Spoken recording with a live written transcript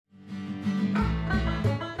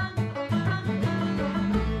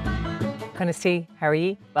Cunnistee, how are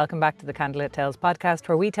ye? Welcome back to the Candlelit Tales podcast,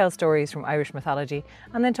 where we tell stories from Irish mythology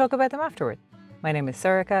and then talk about them afterward. My name is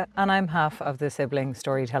Sorcha and I'm half of the sibling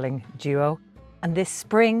storytelling duo. And this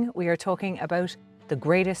spring we are talking about the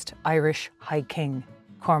greatest Irish High King,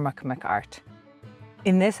 Cormac Mac Airt.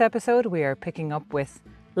 In this episode we are picking up with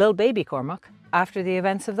little baby Cormac after the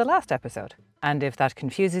events of the last episode. And if that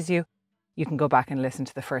confuses you, you can go back and listen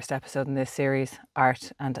to the first episode in this series,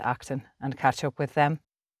 Airt and Achtan, and catch up with them.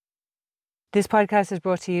 This podcast is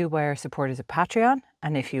brought to you by our supporters at Patreon,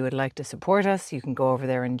 and if you would like to support us, you can go over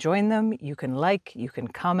there and join them. You can like, you can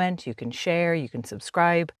comment, you can share, you can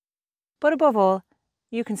subscribe. But above all,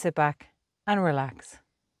 you can sit back and relax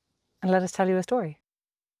and let us tell you a story.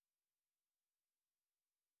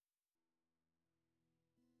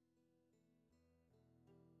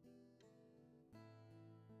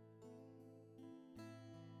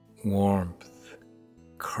 Warmth,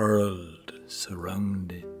 curled,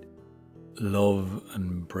 surrounded, love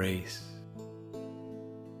embrace,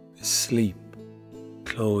 sleep,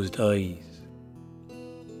 closed eyes,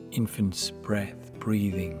 infant's breath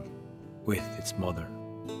breathing with its mother,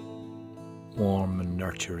 warm and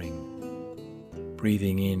nurturing,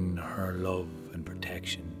 breathing in her love and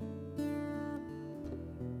protection.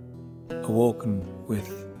 Awoken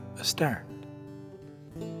with a start,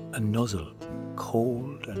 a nuzzle,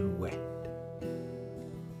 cold and wet,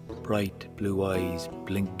 bright blue eyes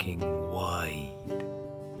blinking wide,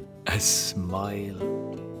 a smile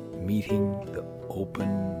meeting the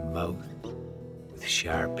open mouth with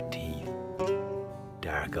sharp teeth,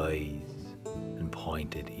 dark eyes and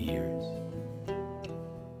pointed ears,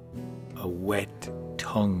 a wet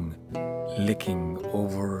tongue licking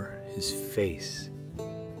over his face,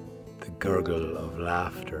 the gurgle of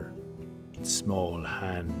laughter, small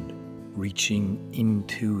hand reaching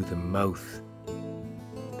into the mouth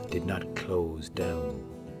that did not close down,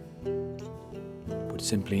 but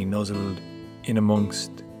simply nuzzled in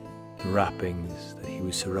amongst the wrappings that he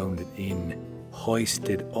was surrounded in.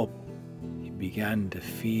 Hoisted up, he began to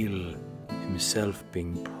feel himself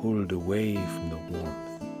being pulled away from the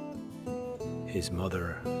warmth. His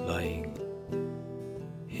mother lying,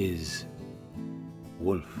 his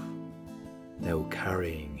wolf now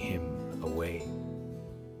carrying him away.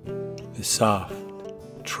 The soft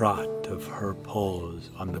trot of her paws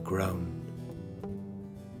on the ground,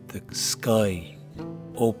 the sky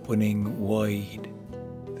opening wide,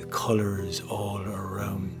 the colours all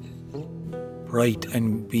around. Bright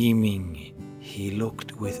and beaming, he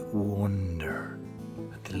looked with wonder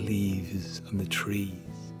at the leaves on the trees,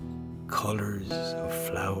 colours of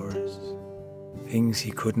flowers, things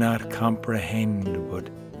he could not comprehend, but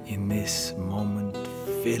in this moment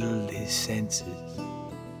filled his senses.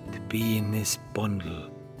 To be in this bundle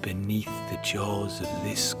beneath the jaws of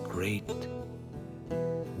this great,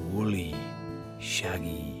 woolly,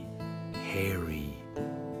 shaggy, hairy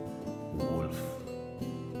wolf.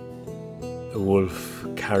 The wolf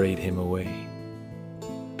carried him away,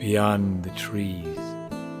 beyond the trees,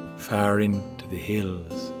 far into the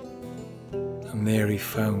hills, and there he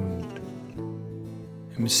found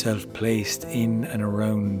himself placed in and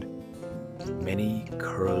around many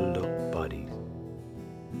curled up bodies.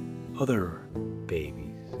 Other babies,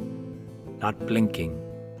 not blinking,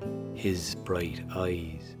 his bright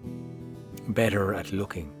eyes, better at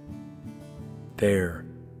looking, their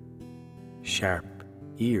sharp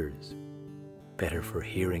ears, better for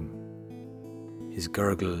hearing. His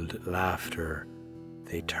gurgled laughter,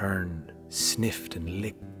 they turned, sniffed and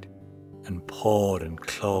licked, and pawed and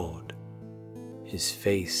clawed, his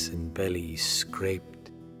face and belly scraped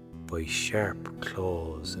by sharp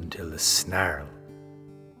claws until the snarl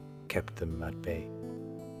kept them at bay.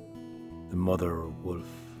 The mother wolf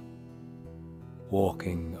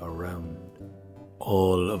walking around,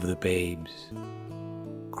 all of the babes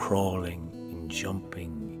crawling and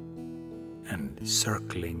jumping and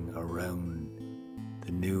circling around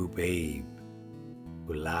the new babe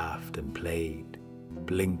who laughed and played,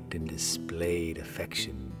 blinked and displayed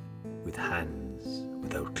affection with hands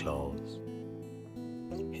without claws.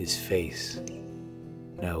 His face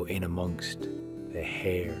now in amongst the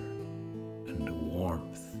hair and the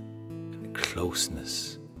warmth and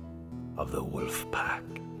closeness of the wolf pack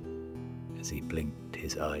as he blinked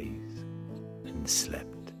his eyes and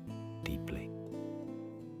slept deeply.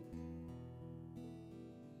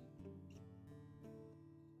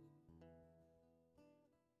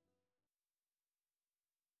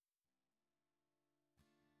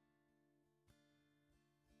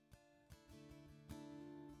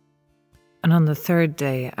 And on the third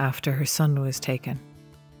day after her son was taken,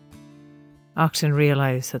 Achtan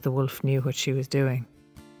realised that the wolf knew what she was doing.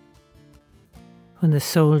 when the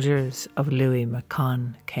soldiers of Louis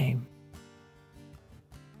Macon came.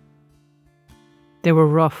 They were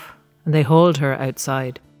rough, and they hauled her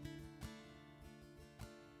outside.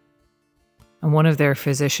 And one of their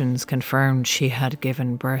physicians confirmed she had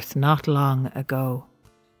given birth not long ago.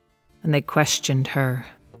 And they questioned her,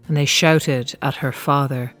 and they shouted at her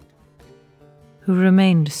father, who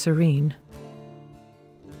remained serene.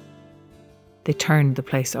 They turned the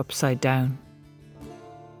place upside down.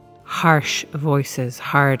 Harsh voices,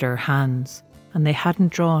 harder hands, and they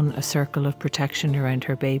hadn't drawn a circle of protection around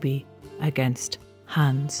her baby against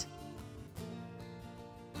hands.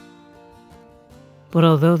 But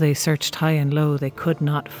although they searched high and low, they could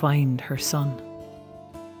not find her son.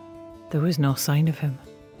 There was no sign of him.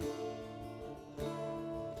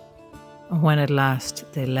 And when at last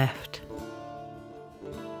they left,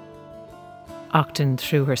 Achtan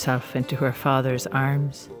threw herself into her father's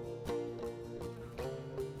arms.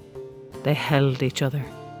 They held each other.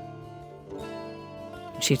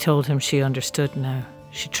 She told him she understood now,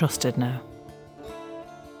 she trusted now.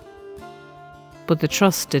 But the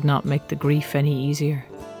trust did not make the grief any easier.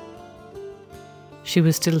 She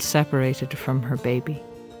was still separated from her baby.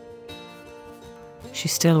 She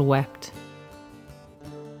still wept.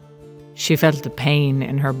 She felt the pain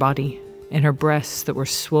in her body, in her breasts that were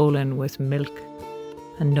swollen with milk,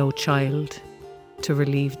 and no child to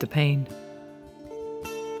relieve the pain.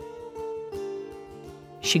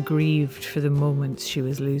 She grieved for the moments she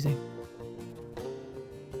was losing.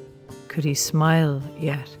 Could he smile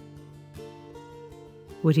yet?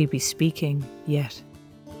 Would he be speaking yet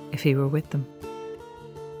if he were with them?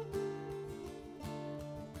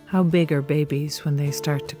 How big are babies when they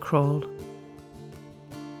start to crawl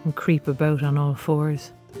and creep about on all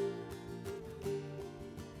fours?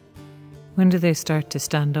 When do they start to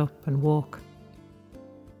stand up and walk?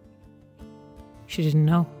 She didn't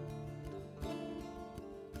know.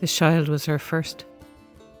 This child was her first.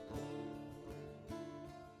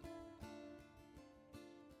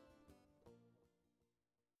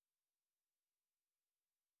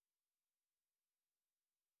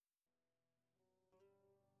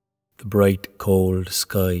 The bright, cold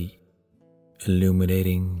sky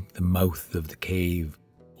illuminating the mouth of the cave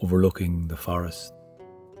overlooking the forest.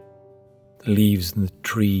 The leaves in the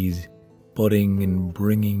trees budding and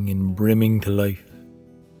brimming to life.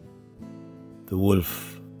 The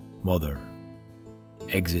wolf mother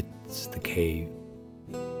exits the cave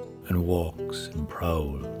and walks and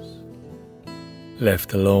prowls.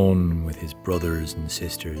 Left alone with his brothers and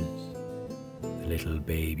sisters, the little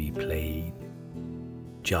baby played,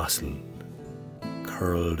 jostled,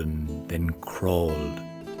 curled and then crawled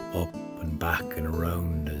up and back and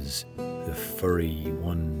around as the furry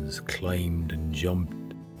ones climbed and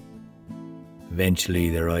jumped.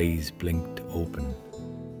 Eventually their eyes blinked open.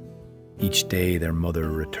 Each day their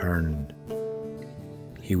mother returned.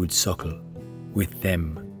 He would suckle with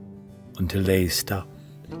them until they stopped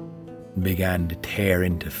and began to tear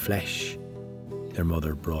into flesh. Their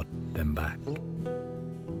mother brought them back.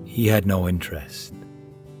 He had no interest,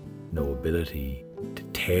 no ability to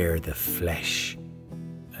tear the flesh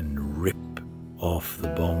and rip off the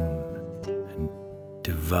bone and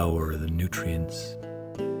devour the nutrients.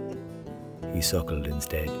 He suckled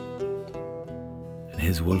instead, and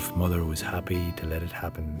his wolf mother was happy to let it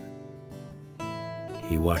happen.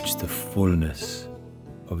 He watched the fullness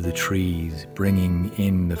of the trees bringing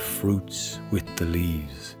in the fruits with the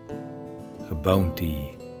leaves, a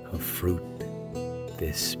bounty of fruit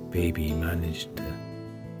this baby managed to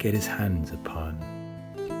get his hands upon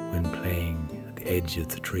when playing at the edge of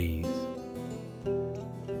the trees.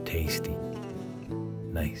 Tasty,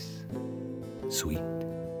 nice, sweet,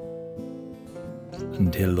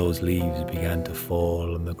 until those leaves began to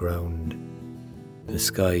fall on the ground, the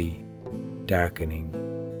sky darkening,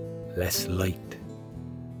 less light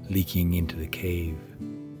leaking into the cave.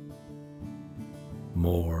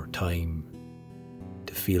 More time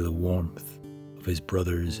to feel the warmth of his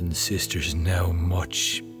brothers and sisters, now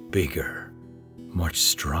much bigger, much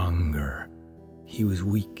stronger. He was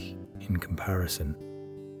weak in comparison,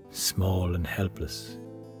 small and helpless.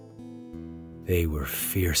 They were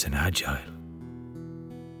fierce and agile.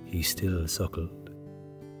 He still suckled.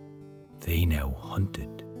 They now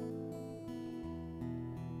hunted.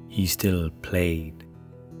 He still played,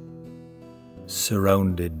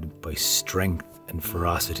 surrounded by strength and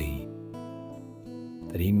ferocity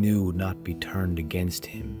that he knew would not be turned against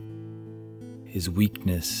him. His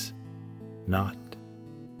weakness, not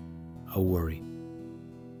a worry,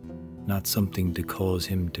 not something to cause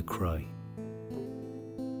him to cry.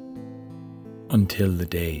 Until the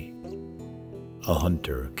day a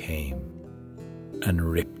hunter came, and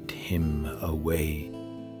ripped him away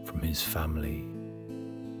from his family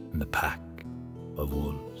and the pack of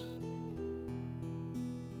wolves.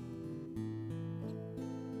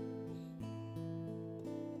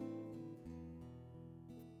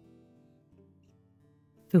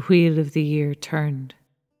 The wheel of the year turned,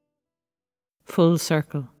 full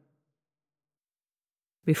circle,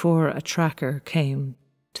 before a tracker came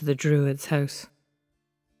to the druid's house,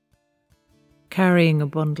 carrying a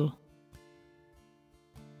bundle.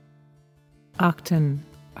 Achtan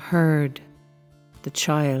heard the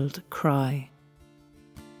child cry,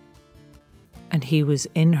 and he was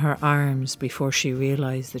in her arms before she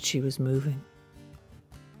realised that she was moving,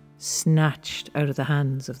 snatched out of the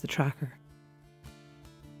hands of the tracker.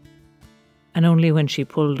 And only when she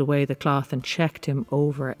pulled away the cloth and checked him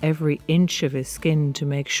over every inch of his skin to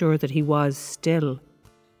make sure that he was still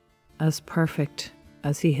as perfect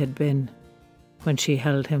as he had been when she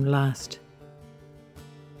held him last,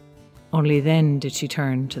 only then did she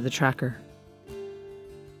turn to the tracker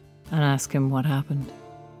and ask him what happened.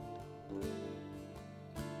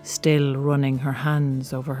 Still running her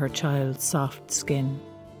hands over her child's soft skin,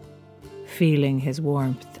 feeling his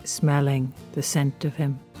warmth, smelling the scent of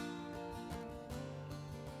him.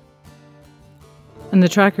 And the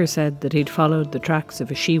tracker said that he'd followed the tracks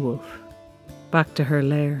of a she-wolf back to her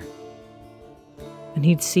lair, and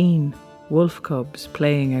he'd seen wolf cubs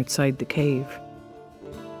playing outside the cave,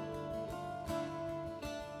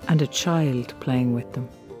 and a child playing with them.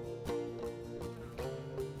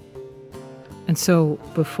 And so,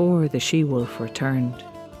 before the she-wolf returned,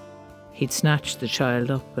 he'd snatched the child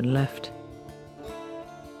up and left.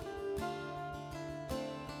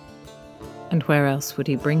 And where else would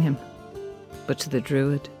he bring him but to the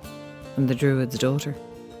druid and the druid's daughter?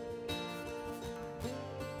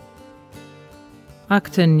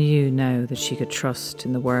 Achtan knew now that she could trust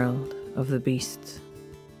in the world of the beasts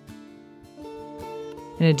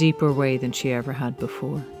in a deeper way than she ever had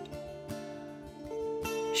before.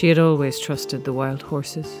 She had always trusted the wild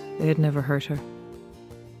horses. They had never hurt her.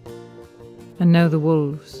 And now the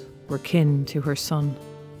wolves were kin to her son,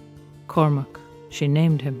 Cormac. She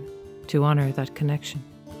named him to honour that connection.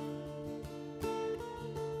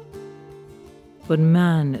 But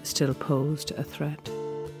man still posed a threat.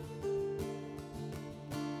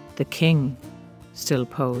 The king still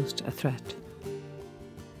posed a threat.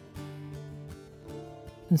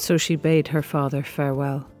 And so she bade her father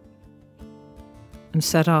farewell and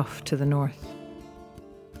set off to the north,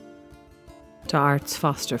 to Airt's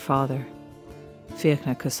foster father,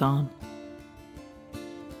 Fiachna Casan.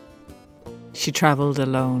 She travelled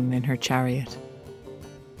alone in her chariot,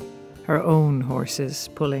 her own horses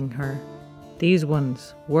pulling her. These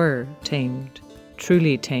ones were tamed,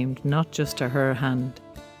 truly tamed, not just to her hand,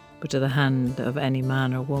 but to the hand of any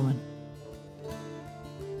man or woman.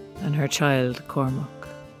 And her child, Cormac,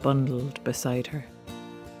 bundled beside her.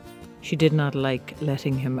 She did not like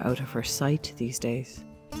letting him out of her sight these days,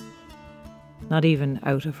 not even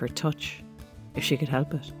out of her touch, if she could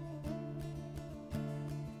help it.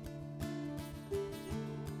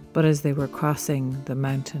 But as they were crossing the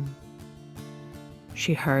mountain,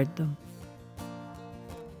 she heard them.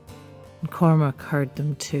 And Cormac heard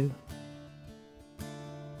them too.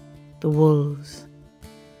 The wolves,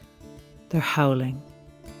 they're howling.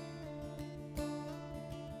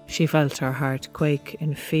 She felt her heart quake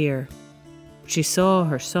in fear. She saw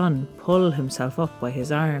her son pull himself up by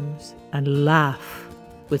his arms and laugh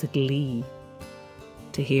with glee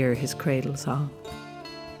to hear his cradle song.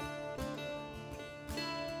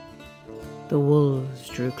 The wolves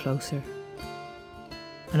drew closer,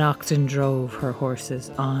 and Achtan drove her horses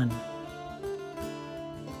on.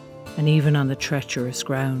 And even on the treacherous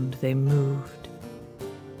ground they moved,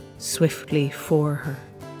 swiftly for her,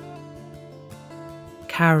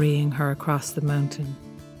 carrying her across the mountain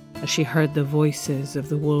as she heard the voices of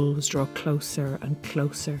the wolves draw closer and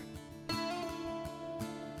closer.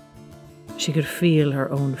 She could feel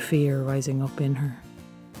her own fear rising up in her,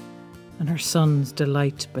 and her son's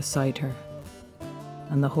delight beside her,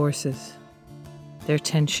 and the horses, their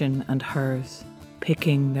tension and hers,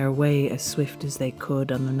 picking their way as swift as they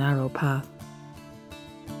could on the narrow path.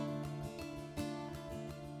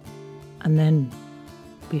 And then,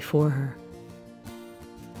 before her,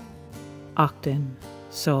 Achtan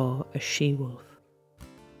saw a she-wolf.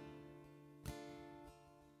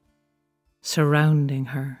 Surrounding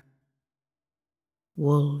her,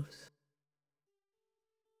 wolves,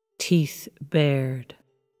 teeth bared,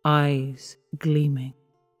 eyes gleaming,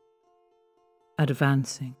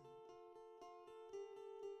 advancing.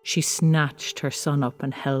 She snatched her son up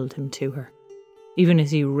and held him to her, even as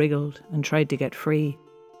he wriggled and tried to get free,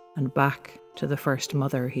 and back to the first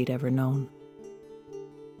mother he'd ever known.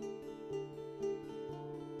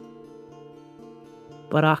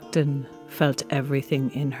 But Achtan felt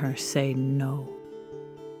everything in her say no.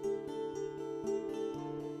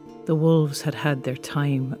 The wolves had had their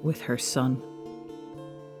time with her son,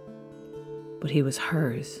 but he was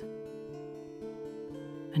hers,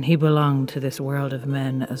 and he belonged to this world of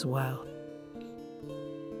men as well.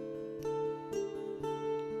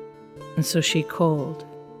 And so she called.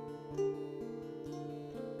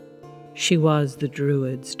 She was the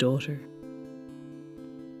druid's daughter.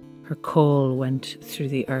 Her call went through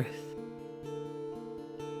the earth.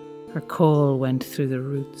 Her call went through the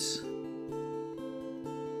roots.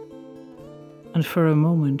 And for a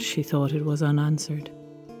moment she thought it was unanswered.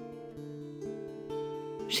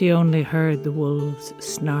 She only heard the wolves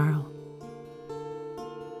snarl.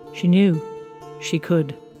 She knew she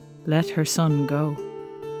could let her son go.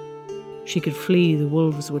 She could flee, the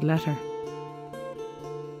wolves would let her.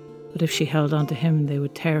 But if she held on to him, they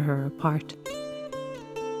would tear her apart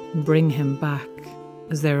and bring him back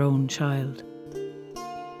as their own child,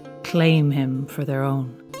 claim him for their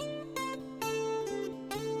own.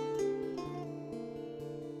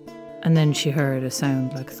 And then she heard a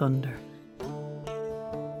sound like thunder.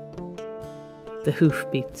 The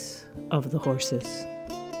hoofbeats of the horses.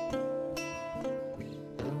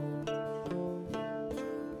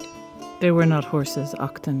 They were not horses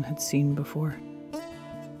Achtan had seen before.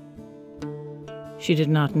 She did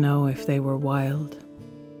not know if they were wild,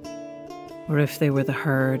 or if they were the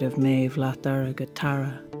herd of Maeve Latara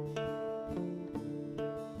Gatara,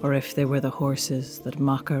 or if they were the horses that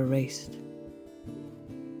Macha raced.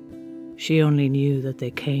 She only knew that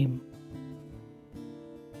they came,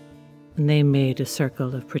 and they made a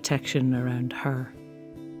circle of protection around her,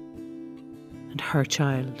 and her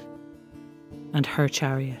child, and her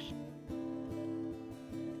chariot.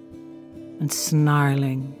 And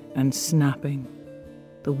snarling and snapping,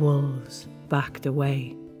 the wolves backed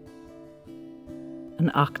away,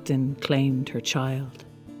 and Achtan claimed her child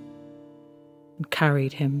and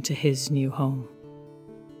carried him to his new home.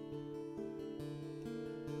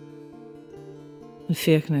 And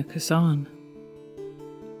Fiachna Casan,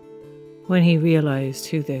 when he realised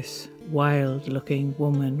who this wild-looking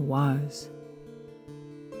woman was,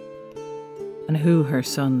 and who her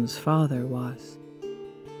son's father was,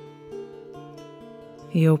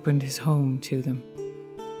 he opened his home to them.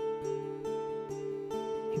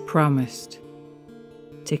 He promised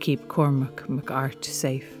to keep Cormac Mac Airt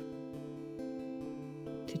safe,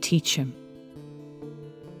 to teach him,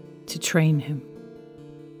 to train him,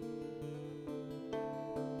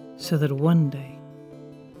 so that one day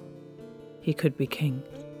he could be king.